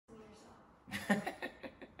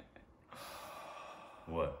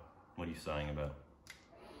What? What are you sighing about?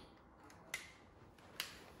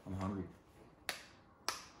 I'm hungry.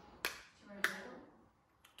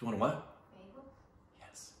 Do you want a what? Bagel?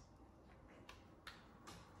 Yes.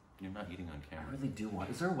 You're not eating on I camera. really do want.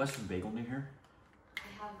 Is there a Western bagel near here? I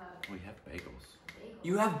have a We have bagels. bagel.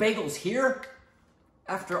 You have bagels here?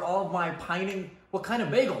 After all my pining, what kind of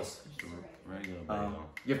bagels? Just a regular bagel.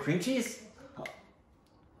 You have cream cheese?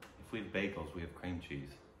 If we have bagels, we have cream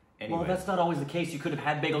cheese. Anyway. Well, that's not always the case. You could have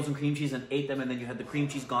had bagels and cream cheese and ate them, and then you had the cream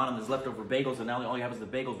cheese gone, and there's leftover bagels, and now all you have is the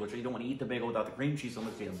bagels, which you don't want to eat the bagel without the cream cheese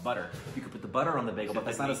unless you have butter. You could put the butter on the bagel, but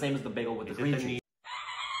that's not the same as the bagel with the cream cheese.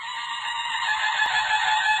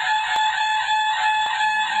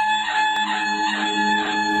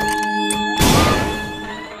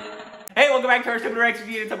 Hey, welcome back to our Stupid Rex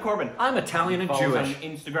Reviews. I'm Corbin. I'm Italian and Follow us Jewish. on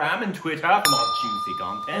Instagram and Twitter for more juicy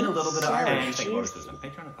content. And a little bit of Irish. And thank you for on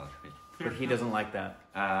Patreon and Patreon. But he doesn't like that.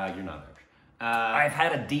 You're not Irish. I've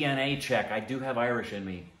had a DNA check. I do have Irish in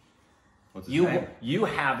me. What's his name? You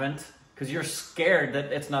haven't, because you're scared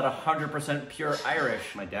that it's not 100% pure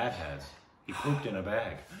Irish. My dad has. He pooped in a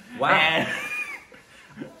bag. Wow.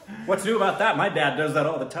 What's new about that? My dad does that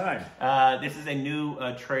all the time. This is a new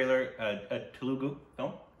trailer, a Telugu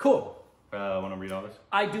film. Cool. Want to read all this?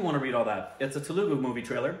 I do want to read all that. It's a Telugu movie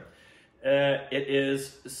trailer. It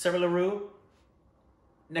is SARILERU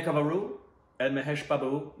NEEKEVVARU and Mahesh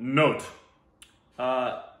Babu. Note.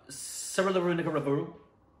 SARILERU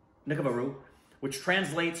NEEKEVVARU, which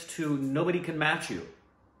translates to Nobody Can Match You,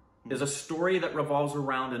 is a story that revolves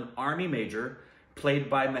around an army major played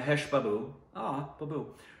by Mahesh Babu,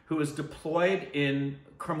 who is deployed in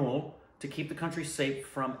Kermul to keep the country safe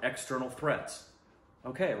from external threats.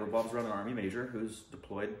 Okay, it revolves around an army major who's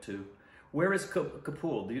deployed to... Where is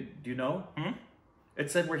Kabul? Do you know? Hmm? It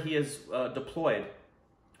said where he is deployed.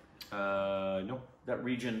 No. That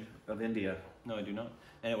region of India. No, I do not.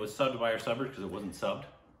 And it was subbed by our subbers because it wasn't subbed.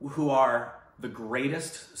 Who are the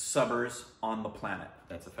greatest subbers on the planet.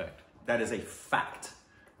 That's a fact. That is a fact.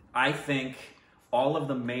 I think all of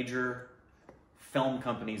the major film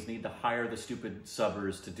companies need to hire the stupid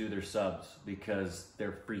subbers to do their subs because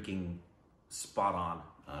they're freaking spot on.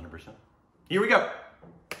 100%. Here we go.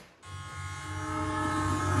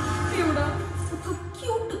 దేవుడా ఒక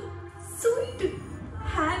cute sweet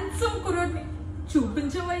handsome కుర్రాడిని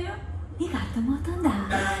చూపించవయ్యా నీకు అర్థమవుతుందా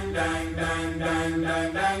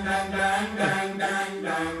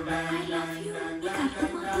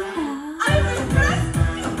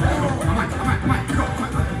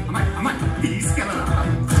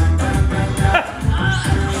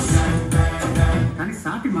కానీ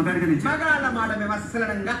సాటి మగాడిగా మగాళ్ళ మాట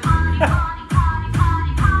విమర్శలంగా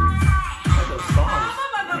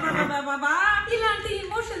ఇలాంటి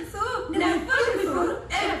ఎమోషన్స్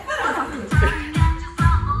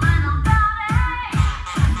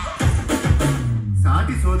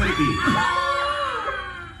సాటి సోదరికి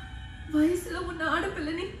వయసులో ఉన్న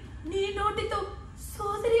ఆడపిల్లని నీ నోటితో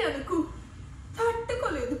సోదరి అనుకు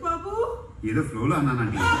తట్టుకోలేదు బాబు ఏదో ఫ్లోలో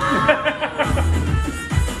అన్నానండి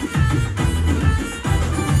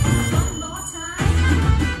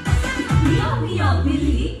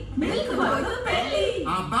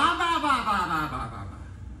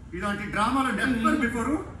ఇలాంటి డ్రామాలో నెంబర్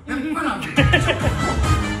బిఫోరు నెంబర్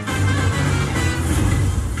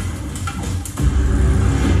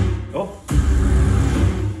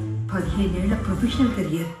పదిహేనేళ్ల ప్రొఫెషనల్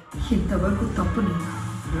కెరియర్ ఇంతవరకు తప్పుని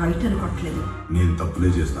రైటర్ కొట్టలేదు. నేను తప్పులే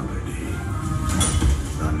చేస్తాను రెడ్డి,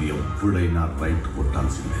 దాన్ని ఎప్పుడైనా రైట్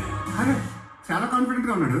కొట్టాల్సిందే. అరే చాలా కాన్ఫిడెంట్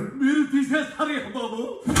గా ఉన్నాడు. మీరు తీసేస్తారే బాబు.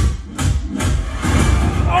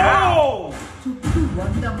 చుట్టూ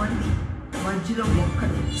 100 మంది, మధ్యలో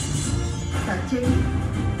ఒక్కడు. కట్ చేయండి,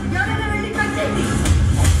 ఎవరైనా వెళ్ళి కట్ చేయండి.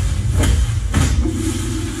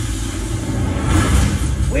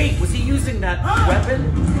 Wait, was he using that weapon?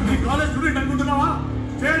 ఈ కాలేజ్ స్టూడెంట్ అనుకుంటున్నావా?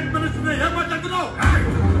 స్టేట్ మినిస్టర్ ఏం మాట్లాడుతున్నావు?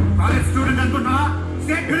 కాలేజ్ స్టూడెంట్ అనుకుంటున్నావా?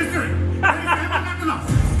 స్టేట్ మినిస్టర్ ఏం మాట్లాడుతున్నావు?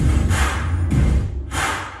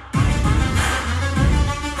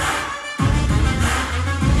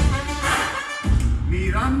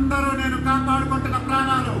 మీరందరూ నేను కాపాడుకుంటున్న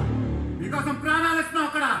ప్రాణాలు, మీకోసం ప్రాణాలు ఇస్తున్నావు.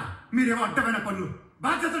 అక్కడ మీరేమో అడ్డమైన పనులు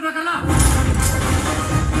బాధ్యత కల్లా.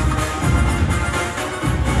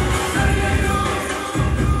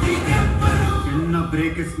 చిన్న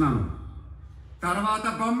బ్రేక్ ఇస్తున్నాను, తర్వాత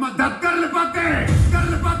బొమ్మ దగ్గరలు పక్కే.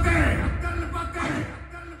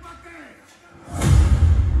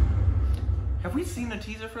 Have we seen the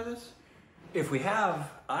teaser for this? If we have,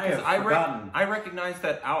 I have forgotten. I recognize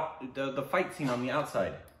that the fight scene on the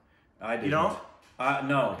outside. I didn't. You don't?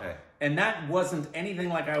 No. Okay. And that wasn't anything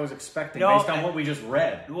like I was expecting No, based on what we just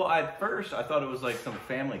read. Well, at first, I thought it was like some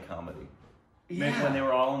family comedy. Maybe Yeah. when they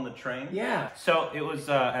were all on the train. Yeah. So it was,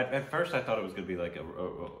 at first, I thought it was going to be like a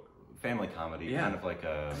family comedy. Yeah. Kind of like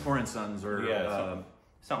a... Foreign Sons or...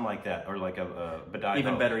 something like that. Or like a Badiho.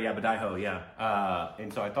 Even better, yeah, Badiho, yeah.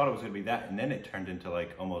 And so I thought it was going to be that. And then it turned into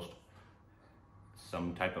like almost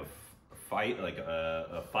some type of fight, like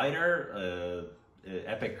a fighter,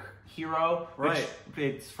 epic hero. Right. Which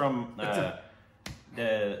it's from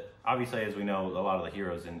obviously, as we know, a lot of the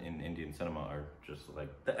heroes in Indian cinema are just like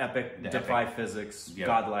The epic, defy physics,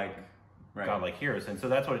 godlike. Right. godlike heroes. And so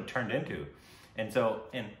that's what it turned into. And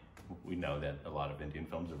we know that a lot of Indian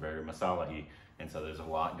films are very masala-y. And so there's a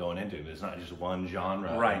lot going into it. There's not just one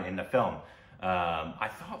genre in the film. I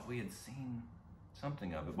thought we had seen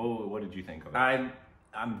something of it. What did you think of it?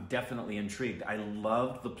 I'm definitely intrigued. I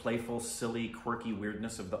loved the playful, silly, quirky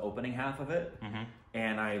weirdness of the opening half of it. Mm-hmm.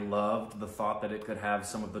 And I loved the thought that it could have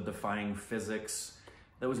some of the defying physics.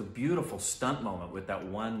 There was a beautiful stunt moment with that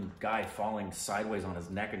one guy falling sideways on his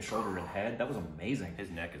neck and shoulder and head. That was amazing. His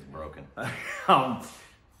neck is broken.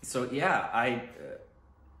 So yeah,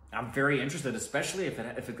 I'm very interested, especially if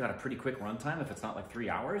it got a pretty quick runtime. If it's not like 3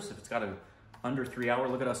 hours, if it's got a under 3 hour.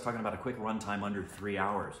 Look at us talking about a quick runtime under 3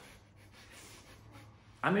 hours.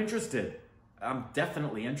 I'm interested. I'm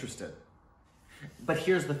definitely interested. But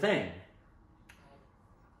here's the thing.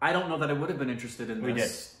 I don't know that I would have been interested in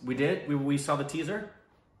this. We did. We saw the teaser.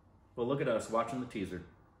 Well, look at us watching the teaser.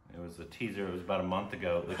 It was a teaser. It was about a month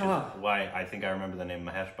ago, which is why I think I remember the name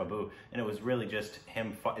Mahesh Babu. And it was really just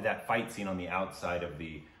him, that fight scene on the outside of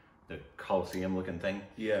the Coliseum-looking thing.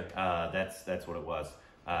 Yeah. That's what it was.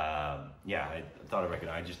 Yeah, I thought I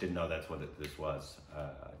recognized. I just didn't know that's what this was. I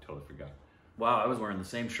totally forgot. Wow, I was wearing the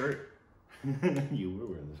same shirt. You were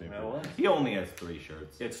wearing the same I shirt. was. He only has 3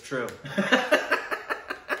 shirts. It's true.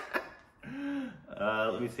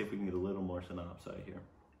 Let me see if we can get a little more synopsis here.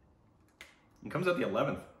 It comes out the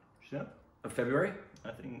 11th. Yeah. Of February?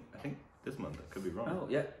 I think this month. I could be wrong. Oh,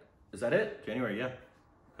 yeah. Is that it? January, yeah.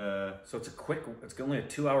 So it's only a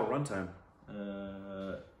 2 hour runtime.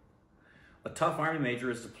 A tough army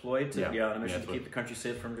major is deployed on a mission to keep the country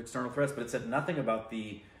safe from external threats, but it said nothing about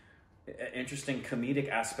the interesting comedic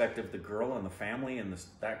aspect of the girl and the family and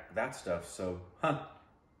that stuff. So,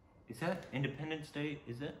 Is that Independence Day?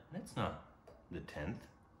 Is it? That's not the 10th.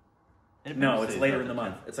 No, it's later in the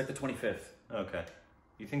month. It's like the 25th. Okay.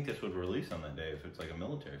 You think this would release on that day if it's like a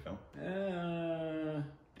military film?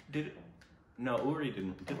 Did it? No, Uri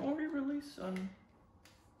didn't. Did Uri release on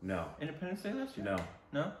No. Independence Day last year? No.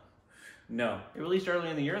 No? No. It released early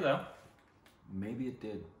in the year though. Maybe it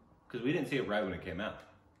did. Because we didn't see it right when it came out.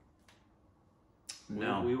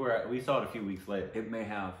 No. We saw it a few weeks later. It may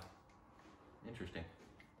have. Interesting.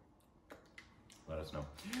 Let us know.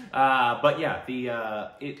 But yeah,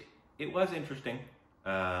 it was interesting.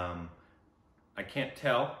 I can't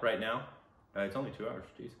tell right now. It's only 2 hours.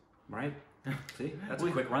 Jeez. Right? See? That's a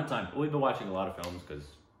quick runtime. We've been watching a lot of films because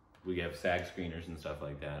we have SAG screeners and stuff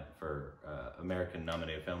like that for American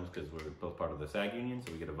nominated films because we're both part of the SAG union,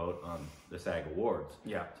 so we get a vote on the SAG awards.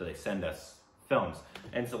 Yeah. So they send us films.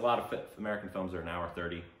 And it's a lot of American films are an hour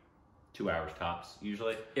 30, 2 hours tops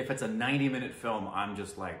usually. If it's a 90-minute film, I'm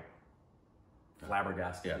just like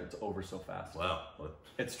flabbergasted. Yeah. It's over so fast. Wow.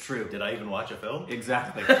 It's true. Did I even watch a film?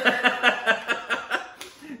 Exactly.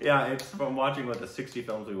 Yeah, it's from watching the 60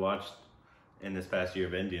 films we watched in this past year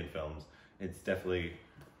of Indian films. It's definitely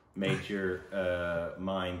made your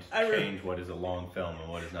mind change what is a long film and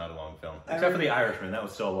what is not a long film. Except for The Irishman, that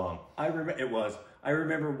was so long. I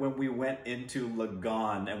remember when we went into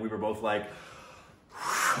Lagan and we were both like,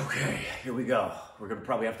 okay, here we go. We're going to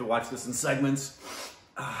probably have to watch this in segments.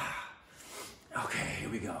 Okay, here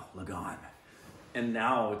we go, Lagan. And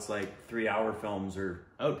now it's like 3 hour films or...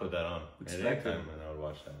 I would put that on at any Expected. time and I would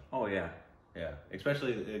watch that. Oh, yeah. Yeah,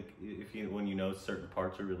 especially when you know certain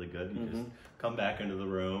parts are really good, you just come back into the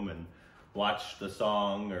room and watch the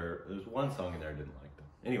song. Or there's one song in there I didn't like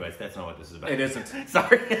though. Anyways, that's not what this is about. It isn't.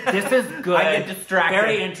 Sorry. This is good. I get distracted.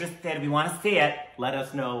 Very interested. We want to see it. Let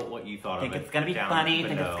us know what you thought of it. Think it's going to be down funny. below.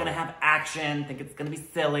 Think it's going to have action. Think it's going to be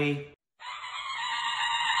silly.